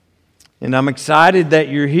And I'm excited that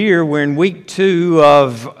you're here. We're in week 2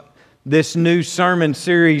 of this new sermon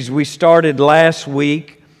series we started last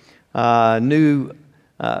week. New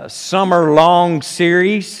summer-long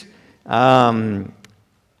series. I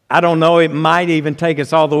don't know, it might even take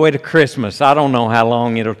us all the way to Christmas. I don't know how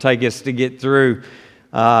long it'll take us to get through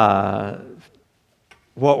what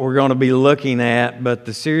we're going to be looking at. But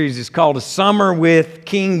the series is called A Summer with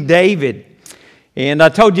King David. And I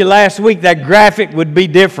told you last week that graphic would be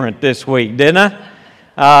different this week, didn't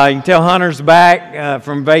I? You can tell Hunter's back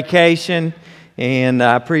from vacation, and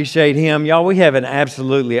I appreciate him. Y'all, we have an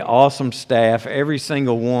absolutely awesome staff. Every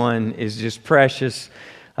single one is just precious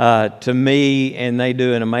to me, and they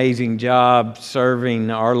do an amazing job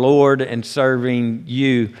serving our Lord and serving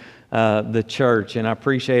you, the church, and I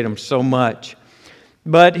appreciate them so much.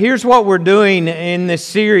 But here's what we're doing in this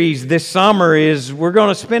series this summer is we're going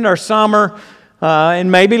to spend our summer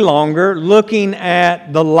and maybe longer, looking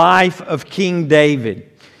at the life of King David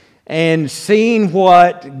and seeing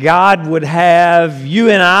what God would have you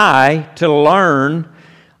and I to learn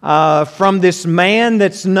from this man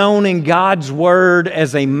that's known in God's Word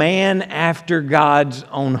as a man after God's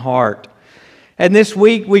own heart. And this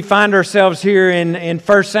week we find ourselves here in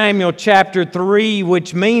 1 Samuel chapter 3,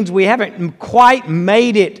 which means we haven't quite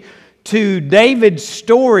made it to David's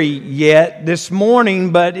story yet this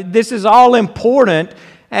morning, but this is all important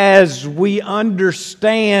as we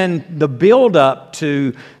understand the build-up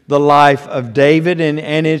to the life of David,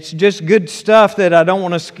 and it's just good stuff that I don't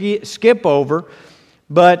want to skip over.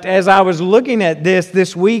 But as I was looking at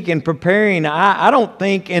this week and preparing, I don't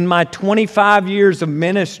think in my 25 years of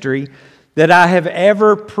ministry that I have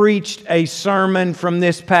ever preached a sermon from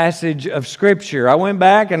this passage of Scripture. I went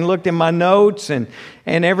back and looked in my notes and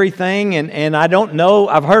everything, and I don't know.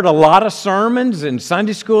 I've heard a lot of sermons and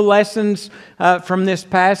Sunday school lessons from this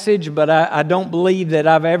passage, but I don't believe that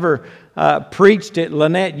I've ever preached it.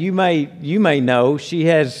 Lynette, you may know. She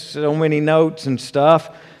has so many notes and stuff,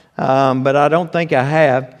 but I don't think I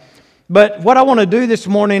have. But what I want to do this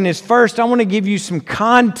morning is first I want to give you some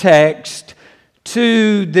context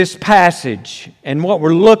to this passage and what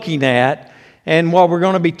we're looking at and what we're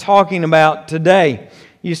going to be talking about today.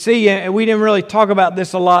 You see, we didn't really talk about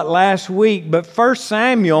this a lot last week, but 1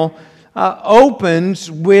 Samuel opens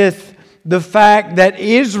with the fact that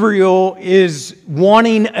Israel is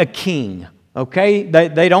wanting a king. Okay?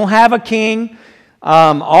 They don't have a king.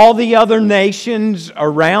 All the other nations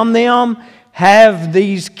around them have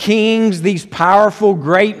these kings, these powerful,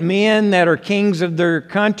 great men that are kings of their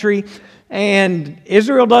country. And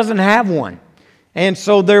Israel doesn't have one. And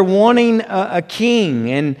so they're wanting a king.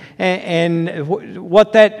 And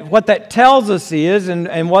what that tells us is,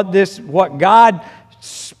 and what God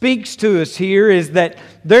speaks to us here is that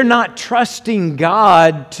they're not trusting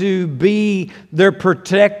God to be their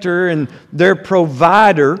protector and their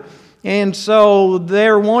provider. And so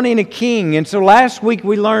they're wanting a king. And so last week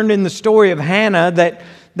we learned in the story of Hannah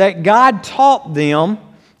that God taught them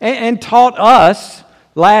and taught us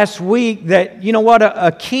last week that, you know what,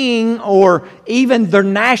 a king or even their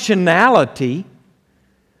nationality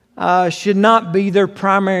should not be their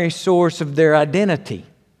primary source of their identity.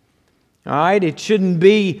 All right, it shouldn't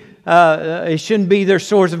be their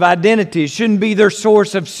source of identity. It shouldn't be their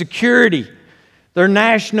source of security. Their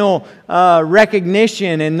national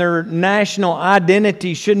recognition and their national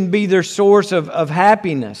identity shouldn't be their source of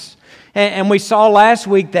happiness. And we saw last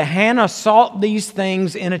week that Hannah sought these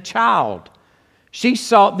things in a child. She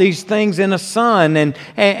sought these things in a son,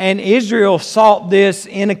 and Israel sought this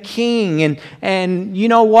in a king. And you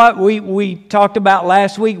know what we talked about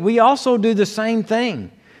last week? We also do the same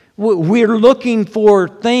thing. We're looking for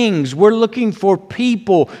things. We're looking for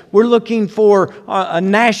people. We're looking for a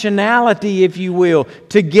nationality, if you will,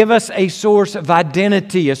 to give us a source of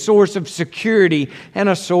identity, a source of security, and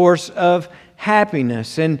a source of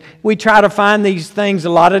happiness. And we try to find these things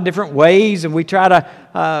a lot of different ways, and we try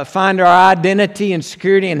to find our identity and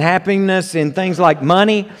security and happiness in things like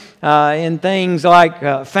money, in things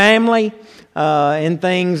like family, in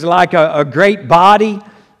things like a great body,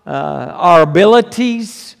 our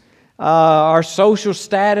abilities, our social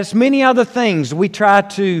status, many other things we try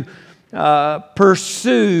to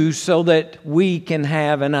pursue so that we can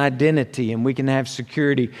have an identity and we can have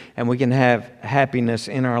security and we can have happiness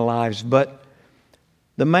in our lives. But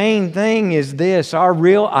the main thing is this: our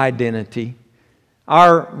real identity,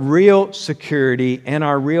 our real security, and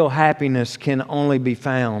our real happiness can only be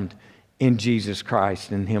found in Jesus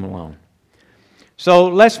Christ and Him alone. So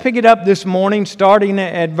let's pick it up this morning, starting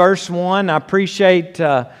at verse 1. I appreciate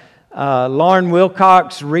Lauren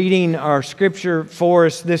Wilcox reading our scripture for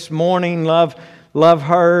us this morning. Love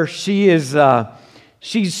her. She is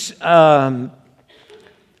she's how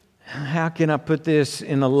can I put this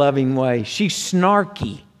in a loving way? She's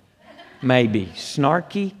snarky, maybe.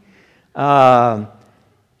 Snarky.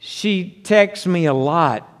 She texts me a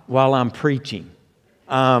lot while I'm preaching.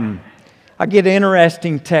 I get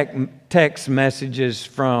interesting text messages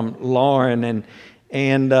from Lauren,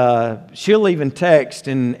 and she'll even text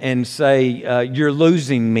and say, "You're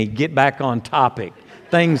losing me. Get back on topic."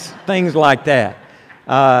 Things like that.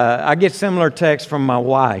 I get similar texts from my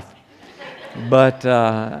wife. But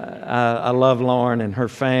I love Lauren and her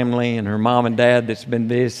family and her mom and dad that's been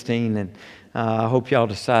visiting, and I hope y'all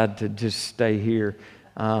decide to just stay here.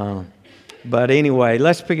 But anyway,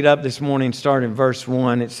 let's pick it up this morning, start in verse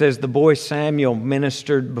 1. It says, "The boy Samuel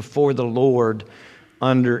ministered before the Lord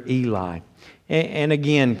under Eli." And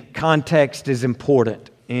again, context is important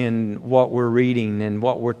in what we're reading and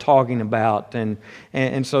what we're talking about.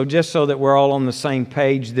 And so just so that we're all on the same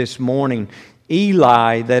page this morning,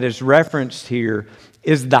 Eli, that is referenced here,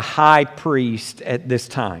 is the high priest at this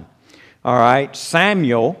time. All right,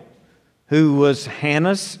 Samuel, who was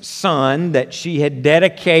Hannah's son that she had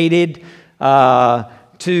dedicated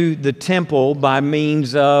to the temple by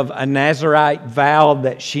means of a Nazirite vow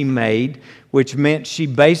that she made, which meant she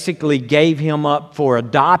basically gave him up for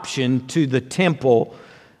adoption to the temple.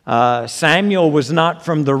 Samuel was not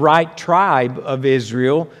from the right tribe of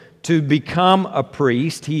Israel to become a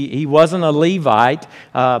priest. He wasn't a Levite.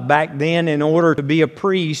 Back then, in order to be a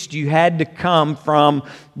priest, you had to come from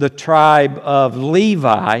the tribe of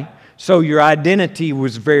Levi. So your identity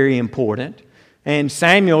was very important. And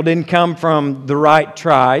Samuel didn't come from the right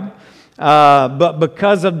tribe. But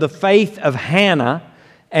because of the faith of Hannah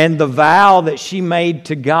and the vow that she made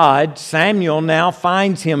to God, Samuel now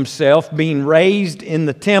finds himself being raised in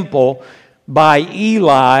the temple by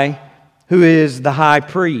Eli, who is the high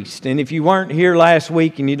priest. And if you weren't here last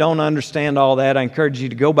week and you don't understand all that, I encourage you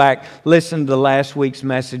to go back, listen to last week's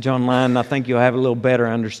message online, and I think you'll have a little better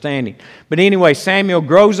understanding. But anyway, Samuel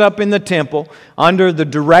grows up in the temple under the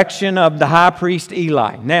direction of the high priest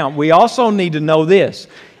Eli. Now, we also need to know this.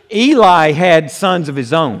 Eli had sons of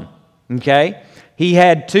his own, okay? He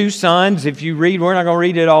had two sons. If you read, we're not going to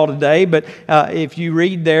read it all today, but if you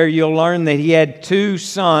read there, you'll learn that he had two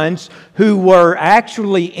sons who were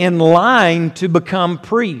actually in line to become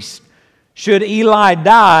priests. Should Eli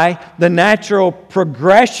die, the natural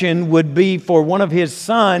progression would be for one of his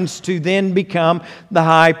sons to then become the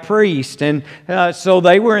high priest. And so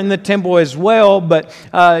they were in the temple as well, but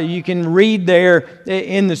you can read there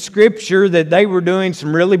in the scripture that they were doing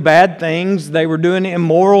some really bad things. They were doing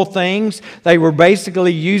immoral things. They were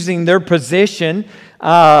basically using their position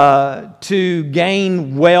to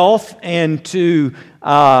gain wealth and to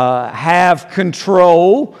have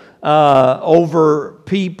control over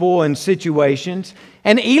people and situations.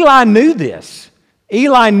 And Eli knew this.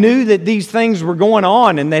 Eli knew that these things were going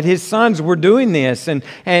on and that his sons were doing this.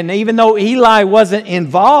 And even though Eli wasn't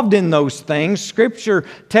involved in those things, Scripture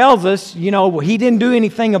tells us, he didn't do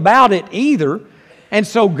anything about it either. And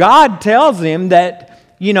so God tells him that,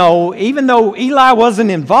 even though Eli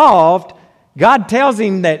wasn't involved, God tells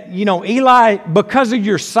him that, Eli, because of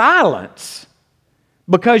your silence,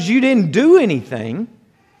 because you didn't do anything,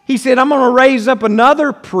 He said, I'm going to raise up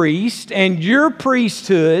another priest, and your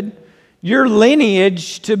priesthood, your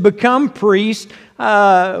lineage to become priest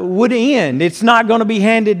would end. It's not going to be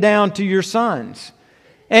handed down to your sons.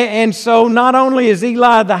 And so not only is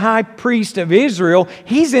Eli the high priest of Israel,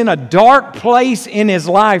 he's in a dark place in his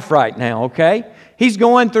life right now, okay? He's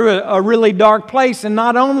going through a really dark place. And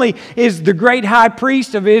not only is the great high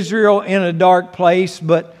priest of Israel in a dark place,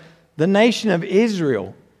 but the nation of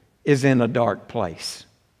Israel is in a dark place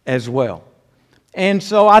as well. And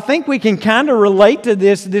so I think we can kind of relate to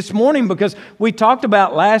this morning, because we talked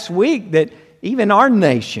about last week that even our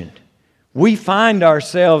nation, we find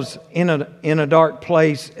ourselves in a dark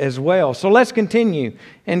place as well. So let's continue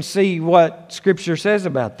and see what Scripture says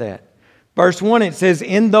about that. Verse 1, it says,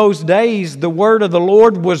 in those days the word of the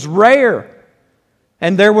Lord was rare,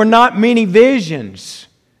 and there were not many visions,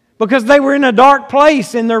 because they were in a dark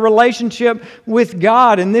place in their relationship with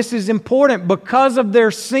God. And this is important because of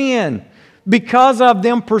their sin, because of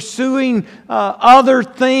them pursuing other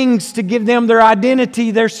things to give them their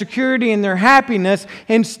identity, their security, and their happiness.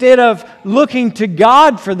 Instead of looking to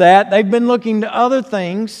God for that, they've been looking to other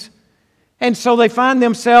things. And so they find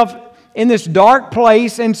themselves in this dark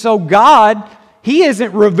place. And so God, He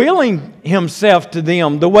isn't revealing Himself to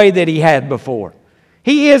them the way that He had before.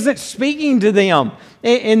 He isn't speaking to them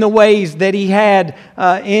in the ways that He had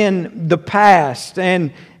in the past.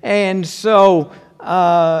 And so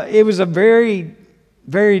it was a very,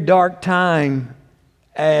 very dark time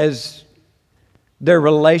as their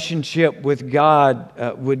relationship with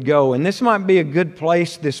God would go. And this might be a good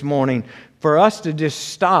place this morning for us to just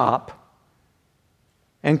stop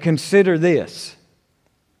and consider this.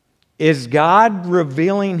 Is God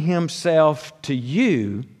revealing Himself to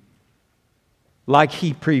you like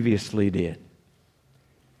He previously did?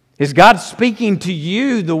 Is God speaking to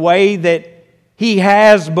you the way that He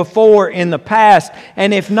has before in the past?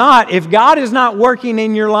 And if not, if God is not working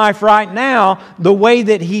in your life right now the way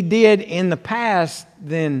that He did in the past,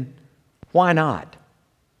 then why not?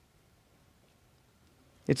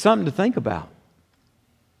 It's something to think about.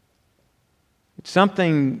 It's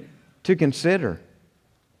something to consider.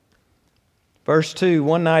 Verse 2,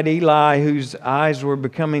 one night Eli, whose eyes were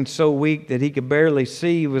becoming so weak that he could barely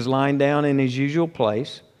see, was lying down in his usual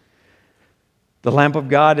place. The lamp of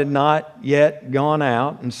God had not yet gone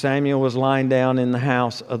out, and Samuel was lying down in the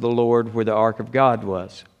house of the Lord where the ark of God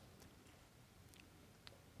was.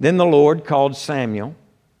 Then the Lord called Samuel.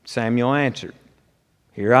 Samuel answered,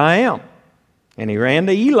 "Here I am." And he ran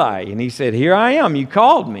to Eli, and he said, "Here I am, you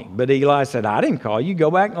called me." But Eli said, "I didn't call you, go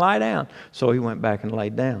back and lie down." So he went back and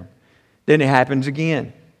laid down. Then it happens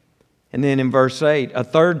again. And then in verse 8, a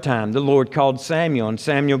third time, the Lord called Samuel, and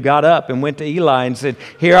Samuel got up and went to Eli and said,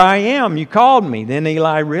 "Here I am, you called me." Then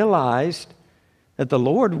Eli realized that the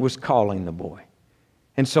Lord was calling the boy.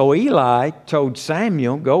 And so Eli told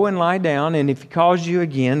Samuel, "Go and lie down, and if he calls you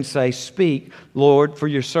again, say, 'Speak, Lord, for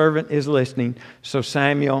your servant is listening.'" So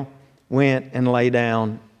Samuel went and lay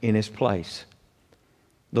down in his place.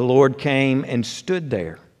 The Lord came and stood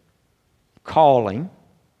there, calling,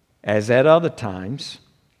 as at other times,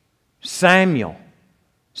 "Samuel,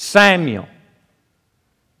 Samuel."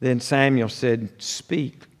 Then Samuel said,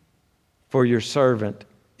 "Speak, for your servant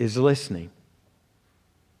is listening."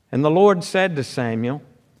 And the Lord said to Samuel,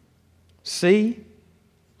 "See,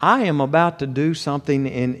 I am about to do something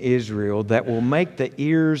in Israel that will make the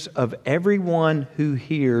ears of everyone who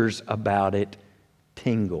hears about it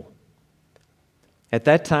tingle. At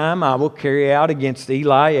that time, I will carry out against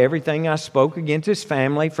Eli everything I spoke against his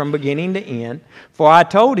family from beginning to end. For I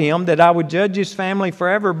told him that I would judge his family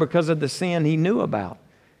forever because of the sin he knew about.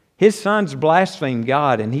 His sons blasphemed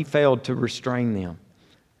God, and he failed to restrain them."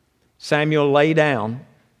 Samuel lay down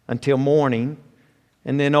until morning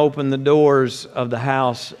and then opened the doors of the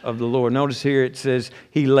house of the Lord. Notice here it says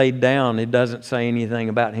he laid down. It doesn't say anything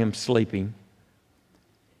about him sleeping.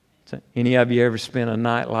 Any of you ever spent a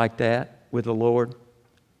night like that with the Lord?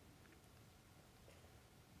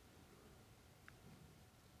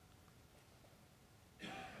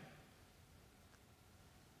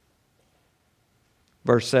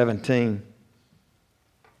 Verse 17.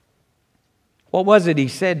 "What was it he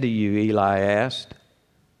said to you?" Eli asked.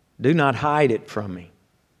 "Do not hide it from me.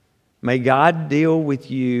 May God deal with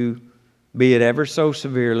you, be it ever so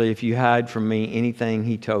severely, if you hide from me anything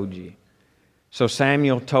he told you." So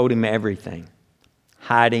Samuel told him everything,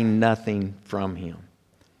 hiding nothing from him.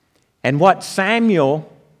 And what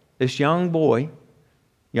Samuel, this young boy,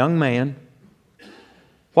 young man,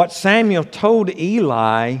 what Samuel told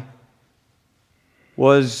Eli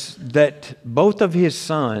was that both of his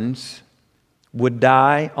sons would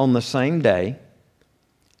die on the same day,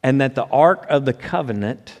 and that the Ark of the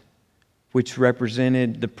Covenant, which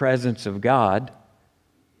represented the presence of God,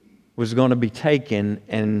 was going to be taken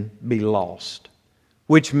and be lost,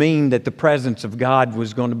 which means that the presence of God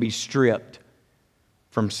was going to be stripped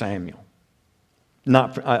from Samuel,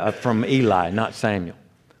 not from Eli, not Samuel.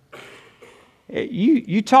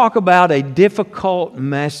 You talk about a difficult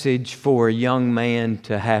message for a young man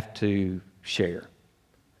to have to share.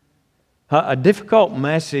 A difficult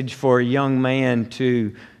message for a young man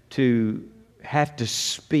to have to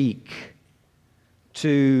speak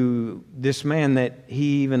to this man that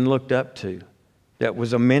he even looked up to, that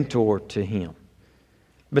was a mentor to him.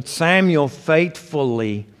 But Samuel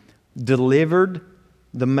faithfully delivered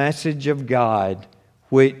the message of God,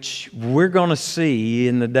 which we're going to see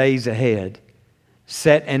in the days ahead,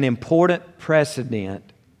 set an important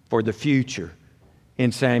precedent for the future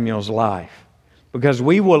in Samuel's life. Because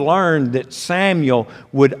we will learn that Samuel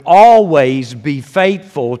would always be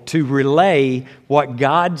faithful to relay what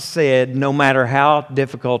God said, no matter how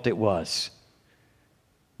difficult it was.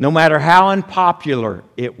 No matter how unpopular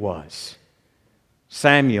it was.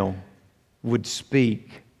 Samuel would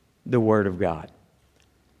speak the Word of God.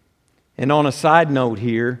 And on a side note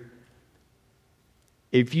here,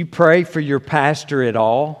 if you pray for your pastor at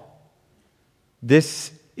all,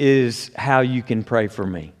 this is how you can pray for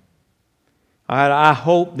me. I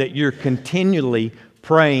hope that you're continually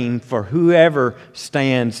praying for whoever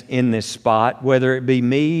stands in this spot, whether it be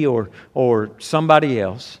me or somebody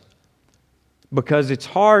else. because it's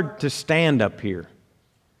hard to stand up here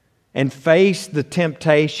and face the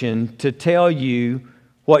temptation to tell you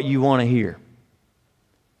what you want to hear.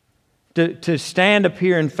 To stand up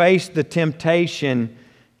here and face the temptation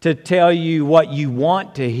to tell you what you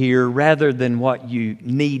want to hear rather than what you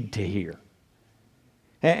need to hear.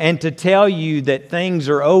 And to tell you that things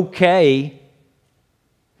are okay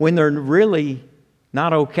when they're really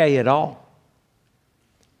not okay at all.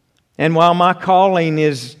 And while my calling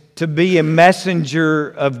is to be a messenger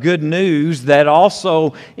of good news, that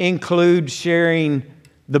also includes sharing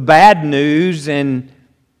the bad news and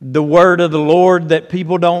the word of the Lord that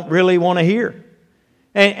people don't really want to hear.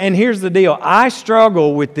 And here's the deal. I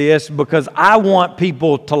struggle with this because I want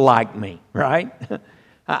people to like me, right?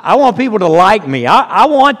 I want people to like me. I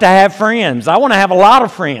want to have friends. I want to have a lot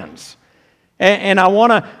of friends. And I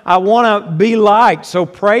want to be liked. So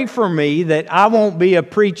pray for me that I won't be a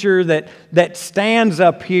preacher that stands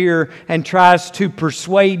up here and tries to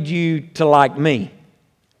persuade you to like me.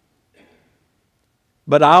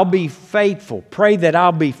 But I'll be faithful. Pray that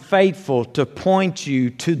I'll be faithful to point you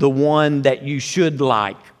to the one that you should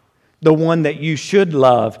like, the one that you should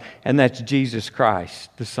love, and that's Jesus Christ,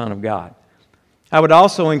 the Son of God. I would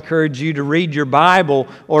also encourage you to read your Bible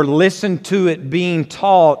or listen to it being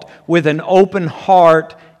taught with an open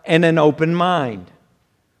heart and an open mind.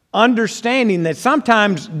 Understanding that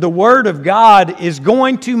sometimes the Word of God is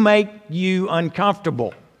going to make you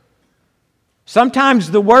uncomfortable.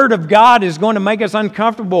 Sometimes the Word of God is going to make us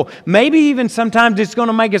uncomfortable. Maybe even sometimes it's going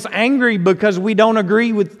to make us angry because we don't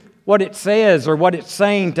agree with what it says or what it's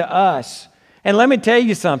saying to us. And let me tell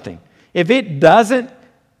you something. If it doesn't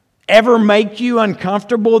ever make you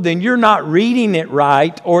uncomfortable, then you're not reading it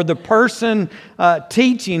right, or the person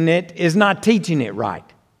teaching it is not teaching it right.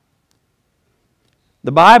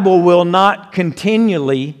 The Bible will not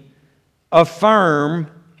continually affirm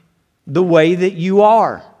the way that you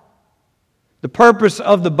are. The purpose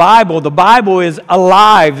of the Bible is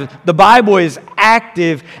alive, the Bible is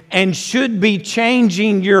active, and should be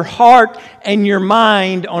changing your heart and your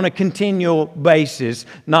mind on a continual basis,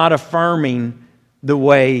 not affirming the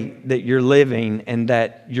way that you're living and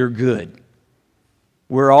that you're good.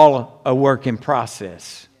 We're all a work in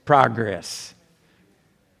progress.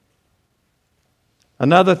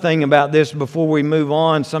 Another thing about this before we move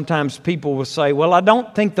on, sometimes people will say, well, I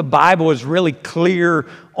don't think the Bible is really clear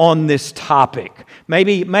on this topic.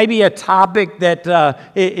 Maybe a topic that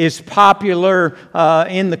is popular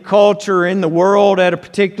in the culture, in the world at a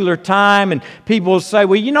particular time, and people will say,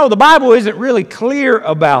 well, you know, the Bible isn't really clear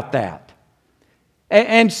about that.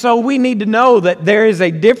 And so we need to know that there is a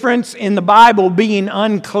difference in the Bible being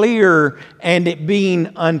unclear and it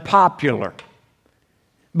being unpopular.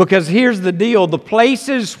 Because here's the deal, the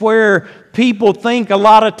places where people think a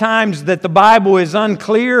lot of times that the Bible is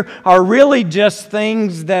unclear are really just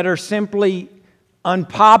things that are simply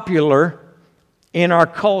unpopular in our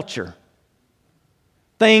culture.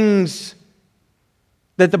 Things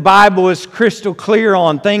that the Bible is crystal clear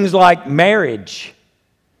on, things like marriage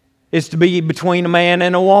is to be between a man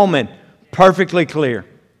and a woman, perfectly clear.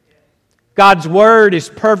 God's Word is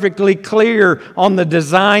perfectly clear on the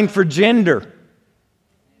design for gender.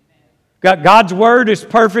 God's Word is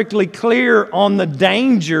perfectly clear on the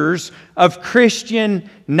dangers of Christian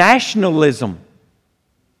nationalism.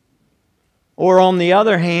 Or on the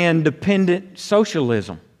other hand, dependent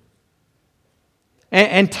socialism.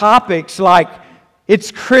 And topics like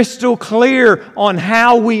it's crystal clear on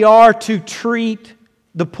how we are to treat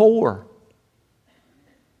the poor.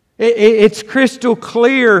 It's crystal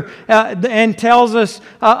clear and tells us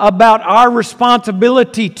about our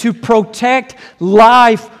responsibility to protect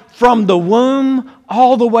life from the womb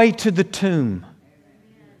all the way to the tomb.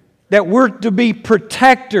 That we're to be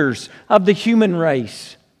protectors of the human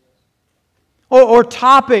race. Or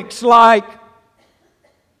topics like,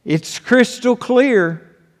 it's crystal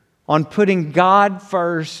clear on putting God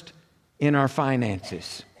first in our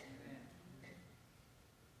finances.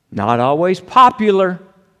 Not always popular,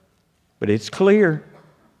 but it's clear.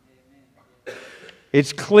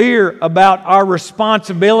 It's clear about our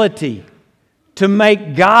responsibility to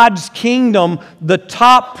make God's kingdom the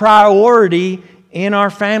top priority in our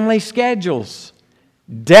family schedules.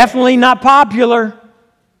 Definitely not popular,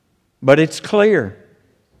 but it's clear.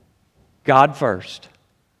 God first.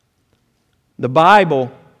 The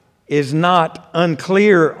Bible is not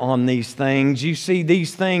unclear on these things. You see,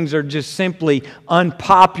 these things are just simply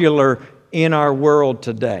unpopular in our world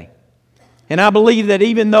today. And I believe that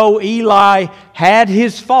even though Eli had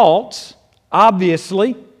his faults,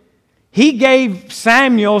 obviously, he gave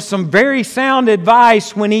Samuel some very sound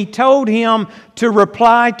advice when he told him to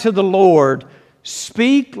reply to the Lord,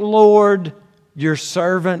 "Speak, Lord, your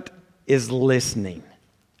servant is listening.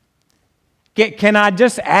 Can I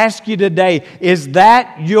just ask you today, is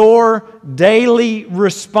that your daily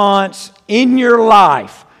response in your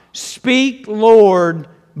life? Speak, Lord,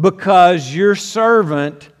 because your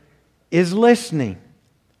servant is listening.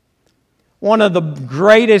 One of the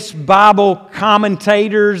greatest Bible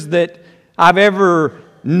commentators that I've ever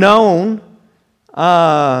known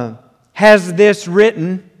has this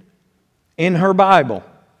written in her Bible.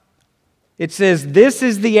 It says, this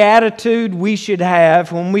is the attitude we should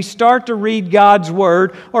have when we start to read God's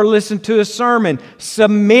Word or listen to a sermon,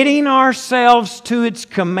 submitting ourselves to its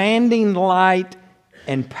commanding light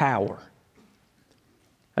and power.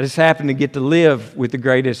 I just happened to get to live with the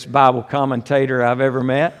greatest Bible commentator I've ever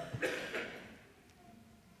met.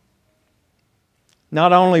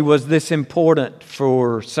 Not only was this important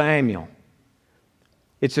for Samuel,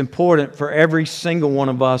 it's important for every single one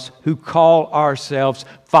of us who call ourselves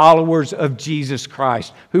followers of Jesus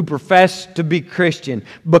Christ, who profess to be Christian.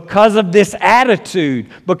 Because of this attitude,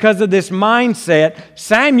 because of this mindset,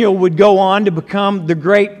 Samuel would go on to become the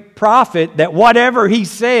great prophet that whatever he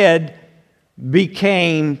said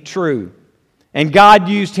became true. And God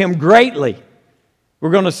used him greatly. We're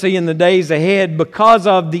going to see in the days ahead because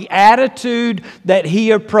of the attitude that he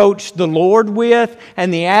approached the Lord with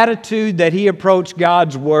and the attitude that he approached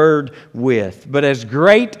God's Word with. But as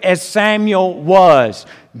great as Samuel was,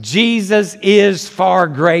 Jesus is far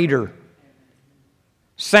greater.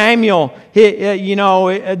 Samuel,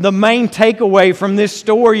 the main takeaway from this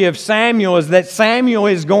story of Samuel is that Samuel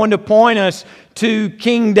is going to point us to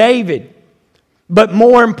King David. But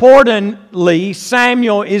more importantly,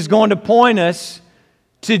 Samuel is going to point us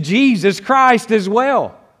to Jesus Christ as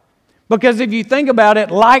well. Because if you think about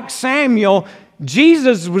it, like Samuel,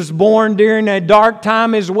 Jesus was born during a dark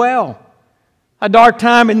time as well. A dark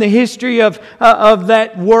time in the history of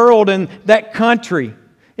that world and that country.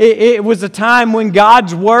 It was a time when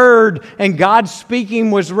God's Word and God's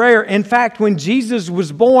speaking was rare. In fact, when Jesus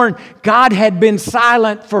was born, God had been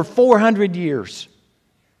silent for 400 years.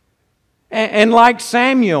 And like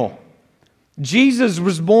Samuel, Jesus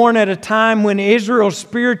was born at a time when Israel's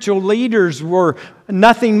spiritual leaders were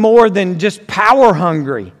nothing more than just power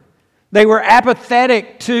hungry. They were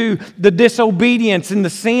apathetic to the disobedience and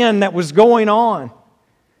the sin that was going on.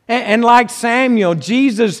 And like Samuel,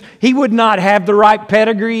 Jesus, he would not have the right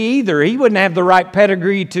pedigree either. He wouldn't have the right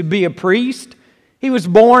pedigree to be a priest. He was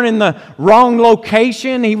born in the wrong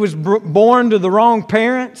location. He was born to the wrong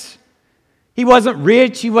parents. He wasn't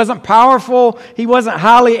rich, he wasn't powerful, he wasn't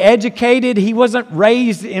highly educated, he wasn't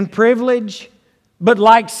raised in privilege. But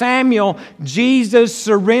like Samuel, Jesus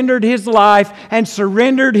surrendered his life and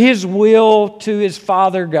surrendered his will to his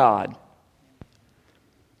Father God.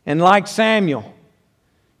 And like Samuel,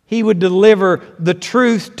 he would deliver the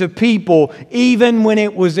truth to people even when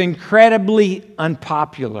it was incredibly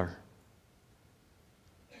unpopular.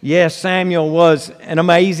 Yes, Samuel was an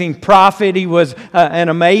amazing prophet. He was an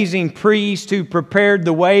amazing priest who prepared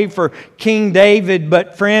the way for King David.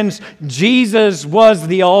 But friends, Jesus was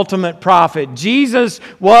the ultimate prophet. Jesus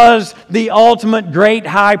was the ultimate great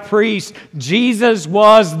high priest. Jesus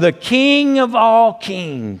was the King of all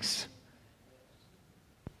kings.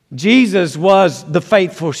 Jesus was the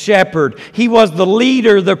faithful shepherd. He was the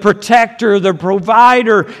leader, the protector, the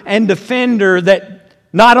provider, and defender that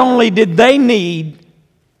not only did they need,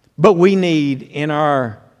 but we need in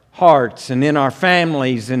our hearts and in our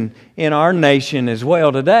families and in our nation as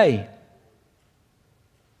well today.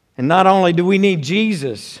 And not only do we need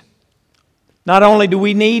Jesus, not only do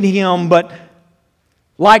we need Him, but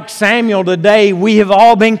like Samuel today, we have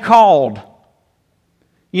all been called.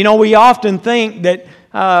 You know, we often think that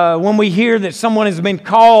when we hear that someone has been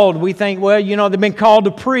called, we think, well, you know, they've been called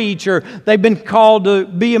to preach or they've been called to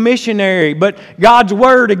be a missionary. But God's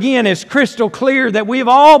Word, again, is crystal clear that we have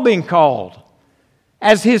all been called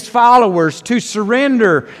as His followers to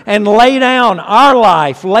surrender and lay down our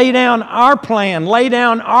life, lay down our plan, lay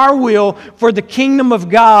down our will for the kingdom of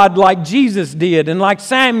God like Jesus did and like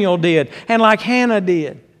Samuel did and like Hannah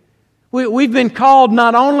did. We've been called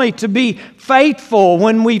not only to be faithful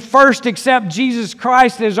when we first accept Jesus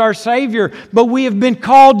Christ as our Savior, but we have been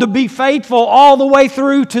called to be faithful all the way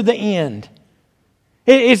through to the end.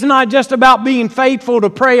 It's not just about being faithful to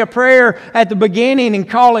pray a prayer at the beginning and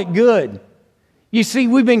call it good. You see,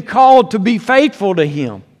 we've been called to be faithful to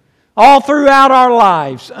Him all throughout our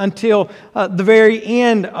lives until the very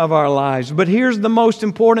end of our lives. But here's the most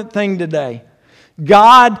important thing today.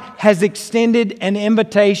 God has extended an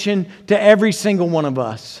invitation to every single one of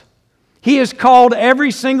us. He has called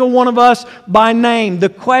every single one of us by name. The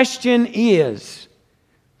question is,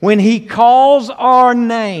 when He calls our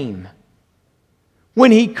name,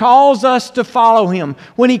 when He calls us to follow Him,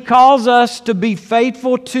 when He calls us to be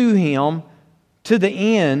faithful to Him to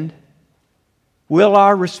the end, will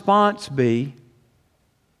our response be,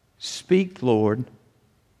 "Speak, Lord,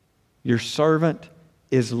 your servant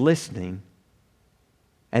is listening,"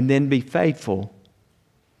 and then be faithful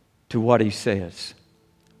to what He says?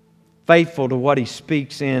 Faithful to what He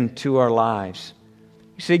speaks into our lives.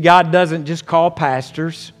 You see, God doesn't just call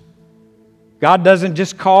pastors. God doesn't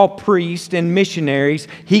just call priests and missionaries.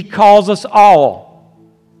 He calls us all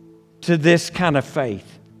to this kind of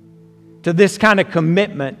faith, to this kind of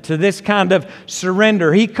commitment, to this kind of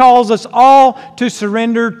surrender. He calls us all to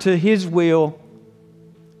surrender to His will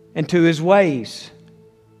and to His ways.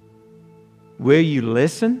 Will you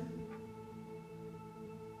listen?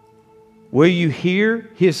 Will you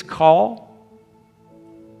hear His call?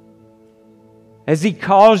 As He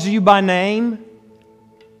calls you by name,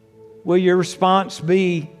 will your response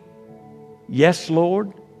be, "Yes,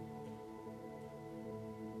 Lord,"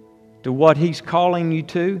 to what He's calling you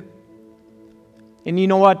to? And you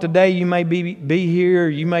know what? Today you may be here,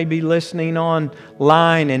 you may be listening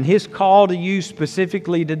online, and His call to you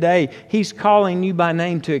specifically today, He's calling you by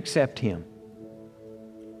name to accept Him.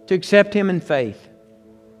 To accept Him in faith.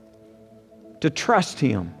 To trust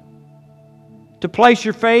Him. To place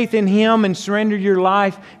your faith in Him and surrender your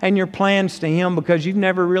life and your plans to Him, because you've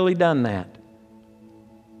never really done that.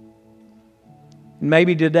 And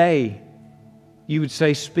maybe today you would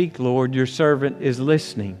say, "Speak, Lord, your servant is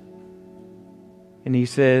listening." And He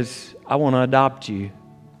says, "I want to adopt you.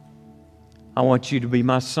 I want you to be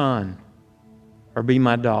my son or be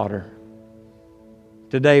my daughter."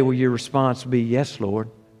 Today, will your response be, "Yes, Lord.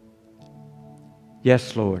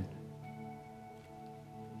 Yes, Lord."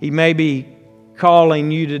 He may be calling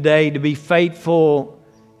you today to be faithful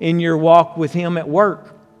in your walk with Him at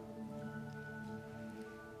work.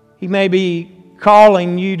 He may be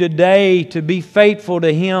calling you today to be faithful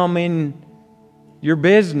to Him in your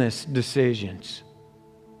business decisions.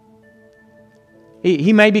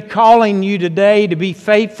 He may be calling you today to be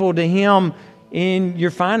faithful to Him in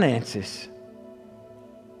your finances.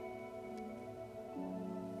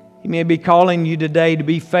 He may be calling you today to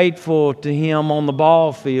be faithful to Him on the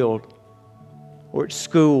ball field, or at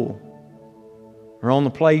school, or on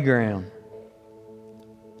the playground.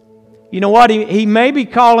 You know what? He may be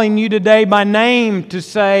calling you today by name to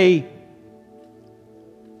say,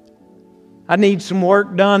 "I need some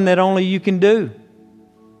work done that only you can do."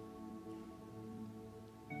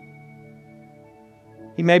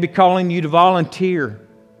 He may be calling you to volunteer,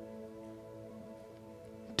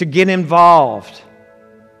 to get involved.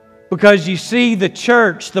 Because you see, the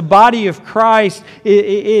church, the body of Christ,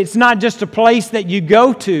 it's not just a place that you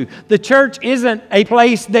go to. The church isn't a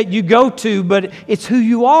place that you go to, but it's who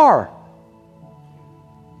you are.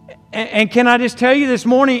 And can I just tell you this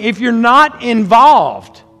morning, if you're not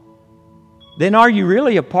involved, then are you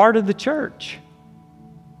really a part of the church?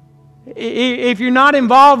 If you're not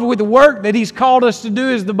involved with the work that He's called us to do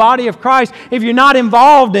as the body of Christ, if you're not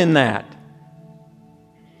involved in that,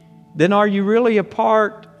 then are you really a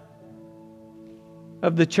part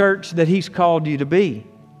of the church that He's called you to be?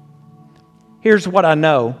 Here's what I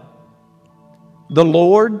know. The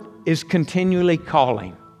Lord is continually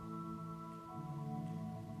calling.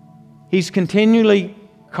 He's continually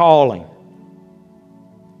calling.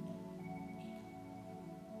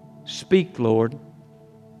 "Speak, Lord.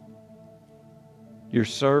 Your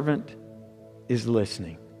servant is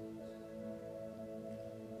listening."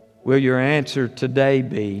 Will your answer today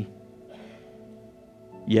be,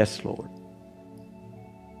 "Yes, Lord"?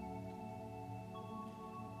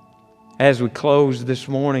 As we close this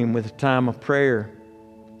morning with a time of prayer,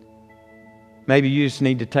 maybe you just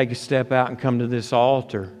need to take a step out and come to this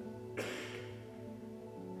altar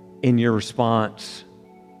in your response,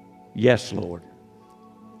 "Yes, Lord."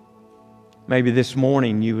 Maybe this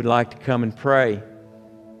morning you would like to come and pray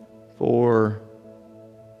for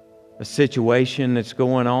a situation that's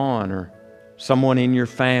going on or someone in your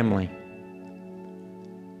family.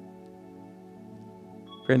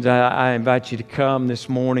 Friends, I invite you to come this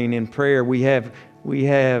morning in prayer. We have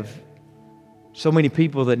so many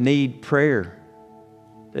people that need prayer,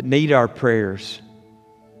 that need our prayers.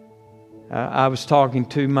 I was talking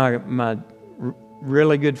to my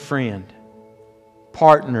really good friend,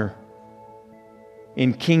 partner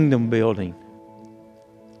in kingdom building.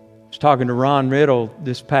 I was talking to Ron Riddle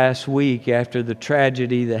this past week after the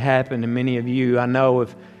tragedy that happened, and many of you I know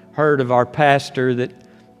have heard of our pastor that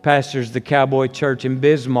pastors the Cowboy Church in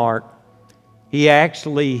Bismarck. He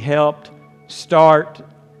actually helped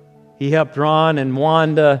Ron and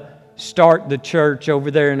Wanda start the church over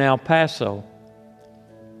there in El Paso.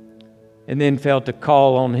 and then felt a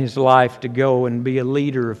call on his life to go and be a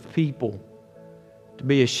leader of people, to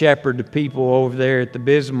be a shepherd to people over there at the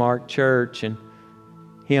Bismarck Church. And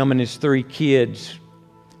him and his 3 kids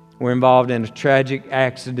were involved in a tragic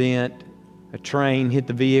accident. A train hit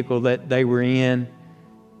the vehicle that they were in,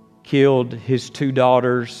 killed his 2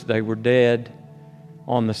 daughters. They were dead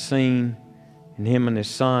on the scene, and him and his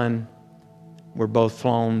son were both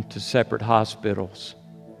flown to separate hospitals.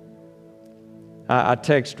 I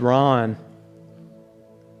text Ron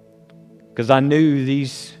because I knew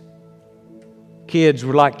these kids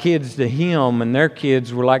were like kids to him, and their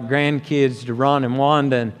kids were like grandkids to Ron and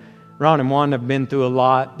Wanda. And Ron and Wanda have been through a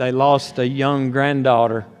lot. They lost a young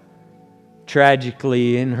granddaughter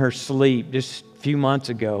tragically in her sleep just a few months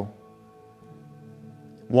ago.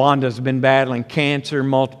 Wanda's been battling cancer,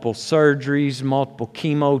 multiple surgeries, multiple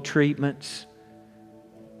chemo treatments.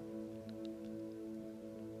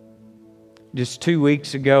 Just 2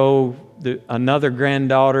 weeks ago, another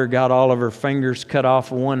granddaughter got all of her fingers cut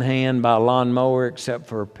off of one hand by a lawnmower except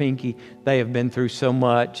for her pinky. They have been through so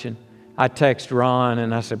much. And I text Ron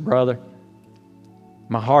and I said, "Brother,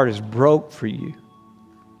 my heart is broke for you.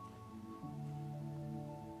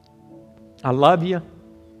 I love you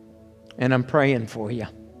and I'm praying for you."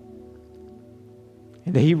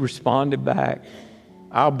 And he responded back,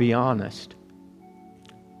 "I'll be honest,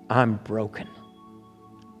 I'm broken."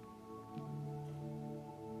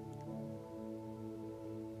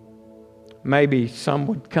 Maybe some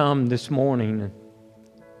would come this morning and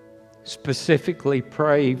specifically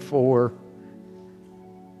pray for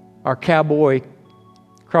our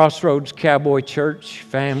Crossroads Cowboy Church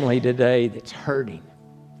family today that's hurting.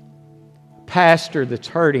 Pastor that's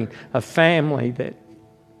hurting, a family that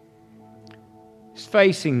is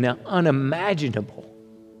facing the unimaginable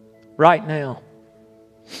right now.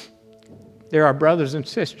 They're our brothers and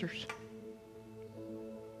sisters.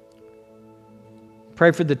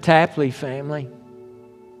 Pray for the Tapley family.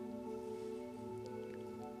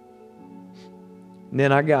 And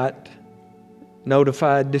then I got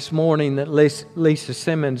notified this morning that Lisa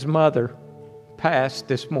Simmons' mother passed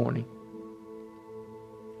this morning.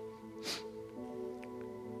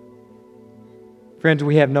 Friends,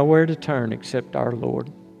 we have nowhere to turn except our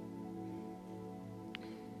Lord.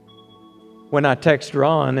 When I texted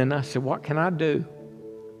Ron and I said, "What can I do?"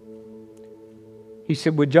 He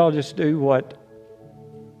said, "Would y'all just do what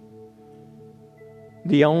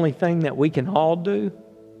the only thing that we can all do,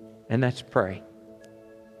 and that's pray."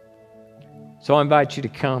 So I invite you to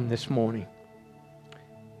come this morning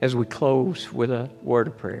as we close with a word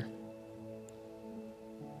of prayer.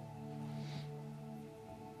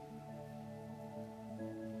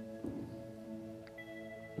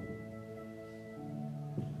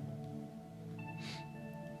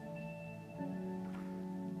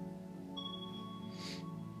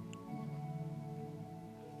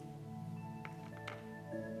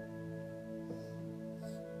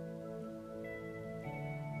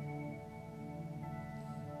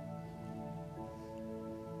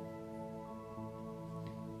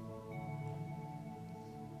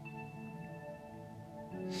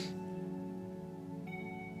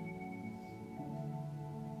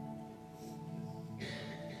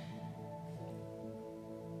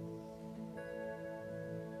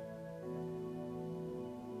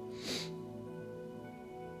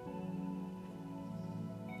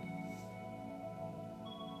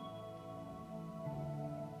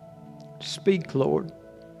 Speak, Lord.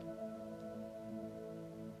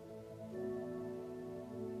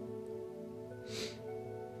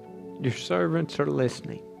 Your servants are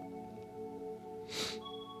listening.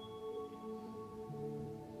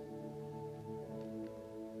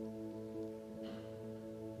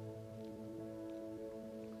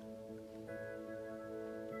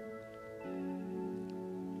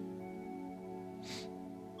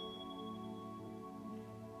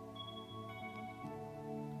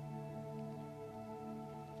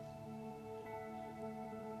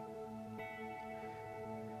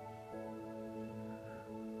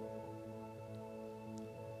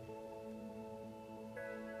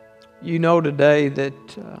 You know today that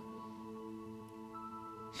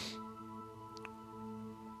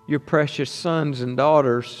your precious sons and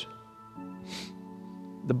daughters,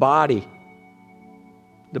 the body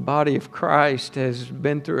of Christ has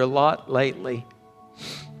been through a lot lately.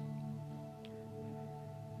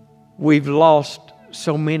 We've lost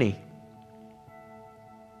so many.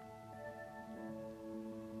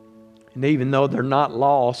 And even though they're not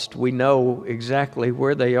lost, we know exactly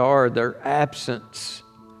where they are. Their absence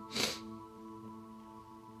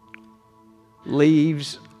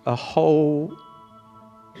leaves a hole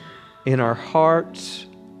in our hearts,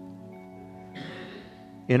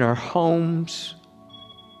 in our homes,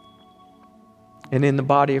 and in the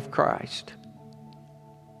body of Christ.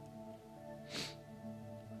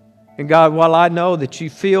 And God, while I know that you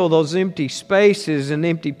fill those empty spaces and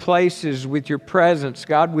empty places with your presence,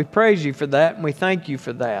 God, we praise you for that and we thank you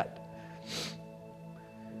for that.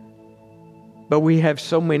 But we have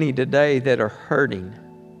so many today that are hurting.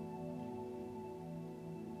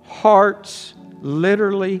 Hearts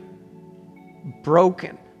literally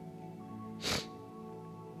broken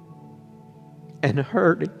and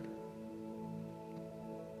hurting.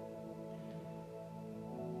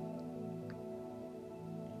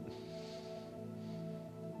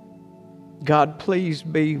 God, please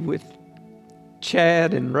be with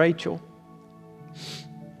Chad and Rachel.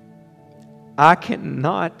 I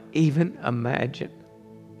cannot even imagine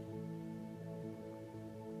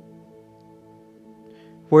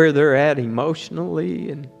where they're at emotionally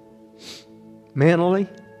and mentally.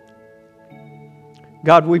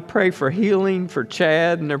 God, we pray for healing for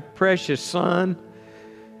Chad and their precious son,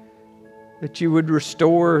 that you would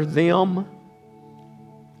restore them.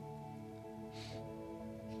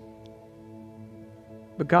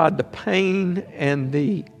 But God, the pain and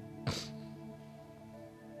the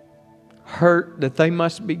hurt that they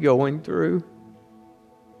must be going through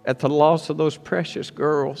at the loss of those precious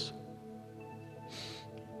girls,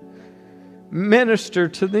 minister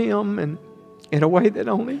to them in a way that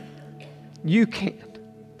only you can.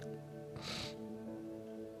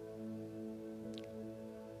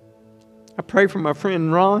 I pray for my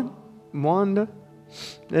friend Ron, Wanda,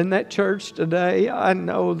 in that church today. I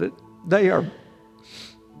know that they are,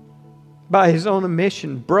 by his own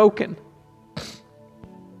admission, broken.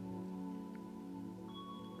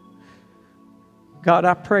 God,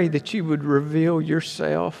 I pray that you would reveal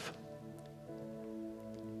yourself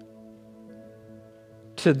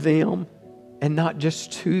to them, and not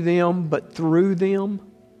just to them, but through them.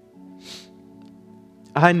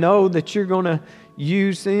 I know that you're going to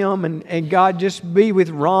use them, and God, just be with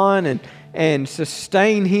Ron and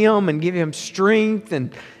sustain him and give him strength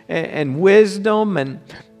and wisdom. And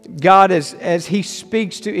God, as he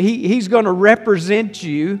speaks to, he's going to represent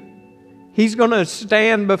you. He's going to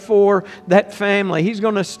stand before that family. He's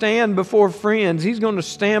going to stand before friends. He's going to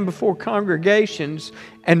stand before congregations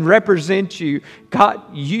and represent you.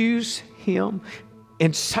 God, use him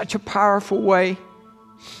in such a powerful way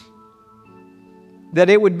that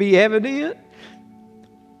it would be evident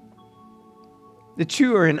that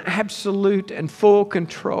you are in absolute and full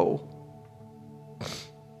control.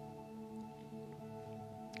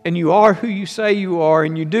 And you are who you say you are,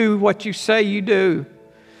 and you do what you say you do.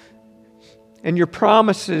 And your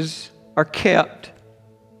promises are kept.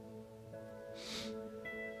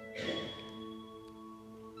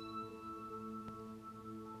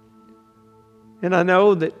 And I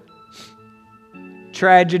know that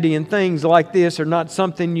tragedy and things like this are not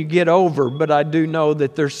something you get over, but I do know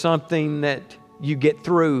that there's something that you get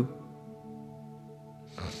through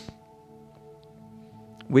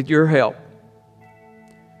with your help.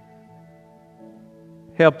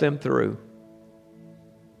 Help them through.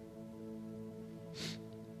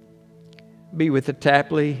 Be with the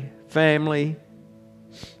Tapley family.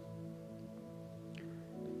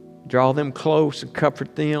 Draw them close and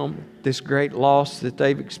comfort them, this great loss that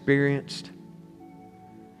they've experienced.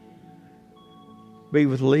 Be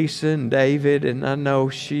with Lisa and David, and I know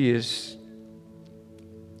she's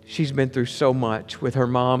been through so much with her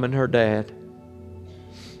mom and her dad.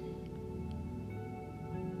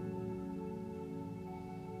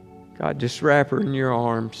 God, just wrap her in your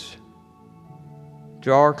arms.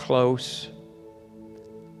 Draw her close.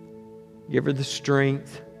 Give her the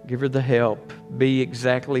strength. Give her the help. Be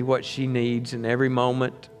exactly what she needs in every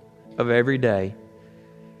moment of every day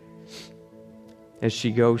as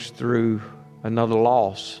she goes through another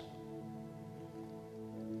loss.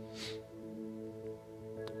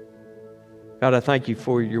 God, I thank you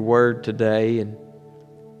for your word today and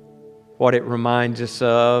what it reminds us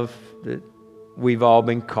of, that we've all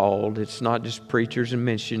been called. It's not just preachers and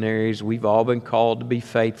missionaries. We've all been called to be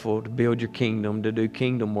faithful, to build your kingdom, to do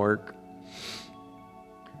kingdom work.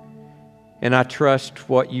 And I trust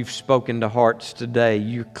what you've spoken to hearts today.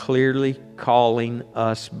 You're clearly calling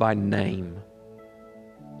us by name.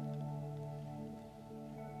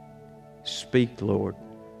 Speak, Lord.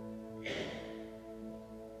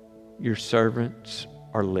 Your servants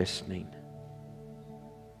are listening.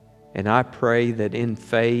 And I pray that in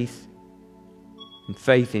faith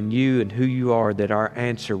in you and who you are, that our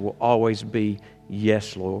answer will always be,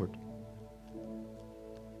 yes, Lord.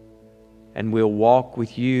 And we'll walk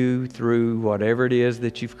with you through whatever it is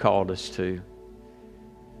that you've called us to,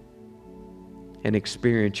 and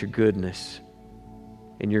experience your goodness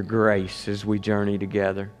and your grace as we journey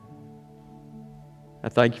together. I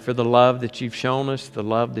thank you for the love that you've shown us, the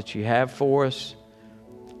love that you have for us,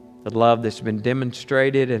 the love that's been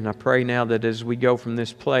demonstrated. And I pray now that as we go from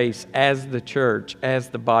this place, as the church, as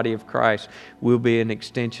the body of Christ, we'll be an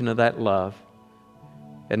extension of that love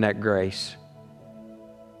and that grace,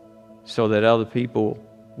 so that other people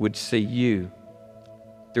would see you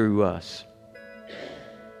through us.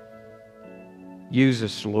 Use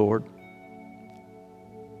us, Lord.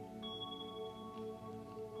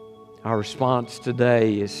 Our response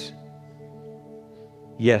today is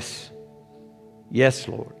yes. Yes,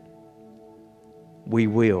 Lord. We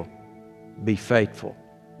will be faithful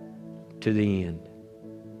to the end.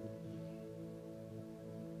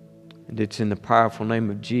 And it's in the powerful name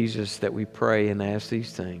of Jesus that we pray and ask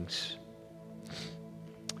these things.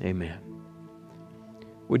 Amen.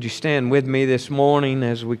 Would you stand with me this morning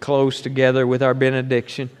as we close together with our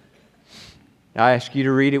benediction? I ask you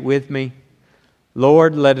to read it with me.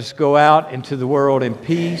 Lord, let us go out into the world in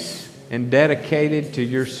peace and dedicated to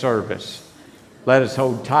your service. Let us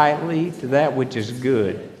hold tightly to that which is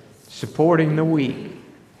good, supporting the weak,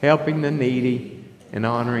 helping the needy, and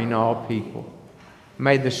honoring all people.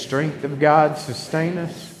 May the strength of God sustain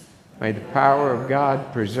us. May the power of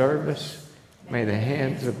God preserve us. May the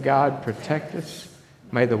hands of God protect us.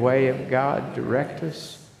 May the way of God direct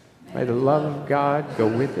us. May the love of God go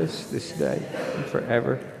with us this day and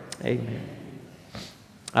forever. Amen.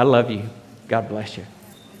 I love you. God bless you.